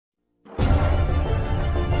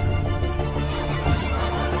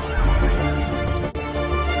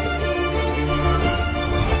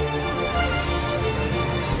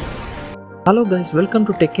Hello guys, welcome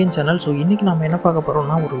to Techian channel. So இன்னைக்கு நாம என்ன பார்க்க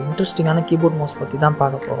போறோம்னா ஒரு இன்ட்ரஸ்டிங்கான கீபோர்ட் மவுஸ் பத்தி தான்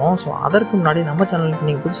பார்க்க போறோம். So அதற்கு முன்னாடி நம்ம சேனலுக்கு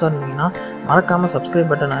நீங்க புதுசா இருந்தீங்கன்னா மறக்காம subscribe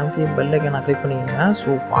பட்டன் அழுத்தி பெல் ஐகானை கிளிக் பண்ணிடுங்க. So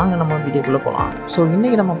வாங்க நம்ம வீடியோக்குள்ள போலாம். So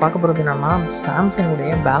இன்னைக்கு நம்ம பார்க்க போறது என்னன்னா Samsung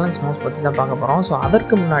உடைய பேலன்ஸ் மவுஸ் பத்தி தான் பார்க்க போறோம். So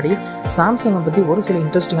அதற்கு முன்னாடி Samsung பத்தி ஒரு சில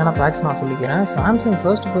இன்ட்ரஸ்டிங்கான ஃபேக்ட்ஸ் நான் சொல்லிக்கிறேன். Samsung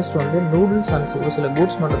first வந்து நூடுல்ஸ் அண்ட் ஒரு சில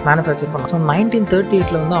கூட்ஸ் மட்டும் மேனுஃபேக்சர் பண்ணாங்க. So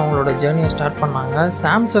 1938ல வந்து அவங்களோட ஜர்னியை ஸ்டார்ட் பண்ணாங்க.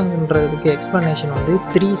 Samsungன்றதுக்கு எக்ஸ்பிளனேஷன் வந்து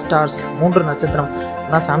 3 ஸ்டார்ஸ் 3 நட்சத்திரம்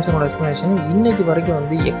தான் சாம்சங்கோட எக்ஸ்பிளனேஷன். இன்றைக்கி வரைக்கும்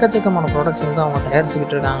வந்து எக்கச்சக்கமான ப்ராடக்ட்ஸ் வந்து அவங்க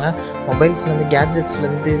தயாரிச்சுக்கிட்டு இருக்காங்க. மொபைல்ஸ்லேருந்து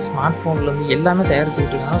கேட்ஜெட்ஸ்லேருந்து ஸ்மார்ட் ஃபோன்லேருந்து எல்லாமே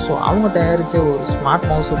தயாரிச்சுக்கிட்டு இருக்காங்க. ஸோ அவங்க தயாரித்த ஒரு ஸ்மார்ட்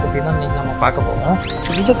மவுஸை பற்றி தான் இன்றைக்கி நம்ம பார்க்க போகிறோம்.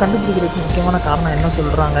 இதை கண்டுபிடிக்கிறதுக்கு முக்கியமான காரணம் என்ன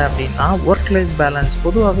சொல்கிறாங்க அப்படின்னா ஒர்க் லைஃப் பேலன்ஸ்.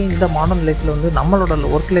 பொதுவாகவே இந்த மாடர்ன் லைஃப்பில் வந்து நம்மளோட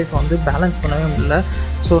ஒர்க் லைஃப்பை வந்து பேலன்ஸ் பண்ணவே முடியல.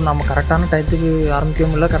 ஸோ நம்ம கரெக்டான டயத்துக்கு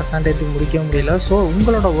ஆரம்பிக்கவும் முடியல, கரெக்டான டயத்துக்கு முடிக்கவும் முடியல. ஸோ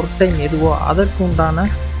உங்களோட ஒர்க் டைம் எதுவோ அதற்கு உண்டான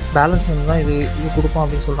பேலன்ஸ் வந்து தான் இது கொடுப்போம்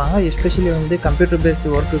அப்படின்னு சொல்கிறாங்க. எஸ்பெஷலி வந்து கம்ப்யூட்டர்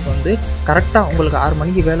பேஸ்டு ஒர்க்குக்கு வந்து கரெக்டாக உங்களுக்கு 6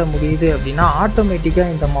 மணிக்கு வேலை முடியுது அப்படின்னா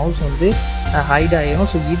ஆட்டோமேட்டிக்காக இந்த மவுஸ் வந்து ஹைட் ஆகிடும்.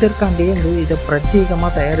 ஸோ இதற்காண்டியே வந்து இதை பிரத்யேகமாக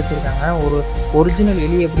தயாரிச்சிருக்காங்க. ஒரு ஒரிஜினல்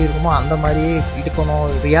எலி எப்படி இருக்குமோ அந்த மாதிரியே இருக்கணும்,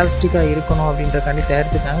 ரியலிஸ்டிக்காக இருக்கணும் அப்படின்றக்காண்டி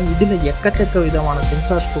தயாரிச்சிருக்காங்க. இதில் எக்கச்சக்க விதமான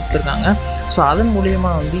சென்சார்ஸ் கொடுத்துருக்காங்க. ஸோ அதன்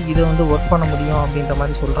மூலியமாக வந்து இதை வந்து ஒர்க் பண்ண முடியும் அப்படின்ற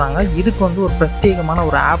மாதிரி சொல்கிறாங்க. இதுக்கு வந்து ஒரு பிரத்யேகமான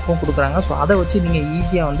ஒரு ஆப்பும் கொடுக்குறாங்க. ஸோ அதை வச்சு நீங்கள்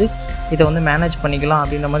ஈஸியாக வந்து இதை வந்து மேனேஜ் பண்ணிக்கலாம்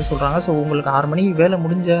அப்படின்ற மாதிரி சொல்கிறாங்க. ஸோ உங்களுக்கு 6 மணிக்கு வேலை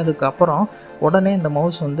முடிஞ்சதுக்கப்புறம் உடனே இந்த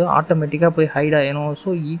மவுஸ் வந்து ஆட்டோமேட்டிக்காக போய் ஹைட் ஆகிடும். ஸோ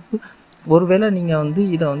இப்போ ஒருவேளை நீங்கள் வந்து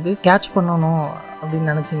இதை வந்து கேட்ச் பண்ணணும் அப்படின்னு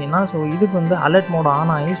நினச்சிங்கன்னா ஸோ இதுக்கு வந்து அலர்ட் மோட்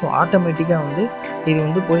ஆன் ஆகி ஸோ ஆட்டோமேட்டிக்காக வந்து இது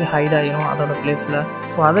வந்து போய் ஹைட் ஆகிடும் அதோட பிளேஸில்.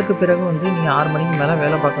 ஸோ அதுக்கு பிறகு வந்து நீங்கள் 6 மணிக்கு மேலே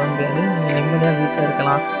வேலை பார்க்க முடியாது, நீங்கள் நிம்மதியாக வீட்டில்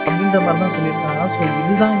இருக்கலாம் அப்படின்ற மாதிரி தான் சொல்லியிருக்காங்க. ஸோ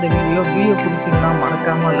இதுதான் இந்த வீடியோ பிடிச்சிங்கன்னா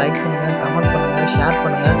மறக்காமல் லைக் பண்ணுங்கள், கமெண்ட் பண்ணுங்கள், ஷேர்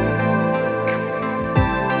பண்ணுங்கள்.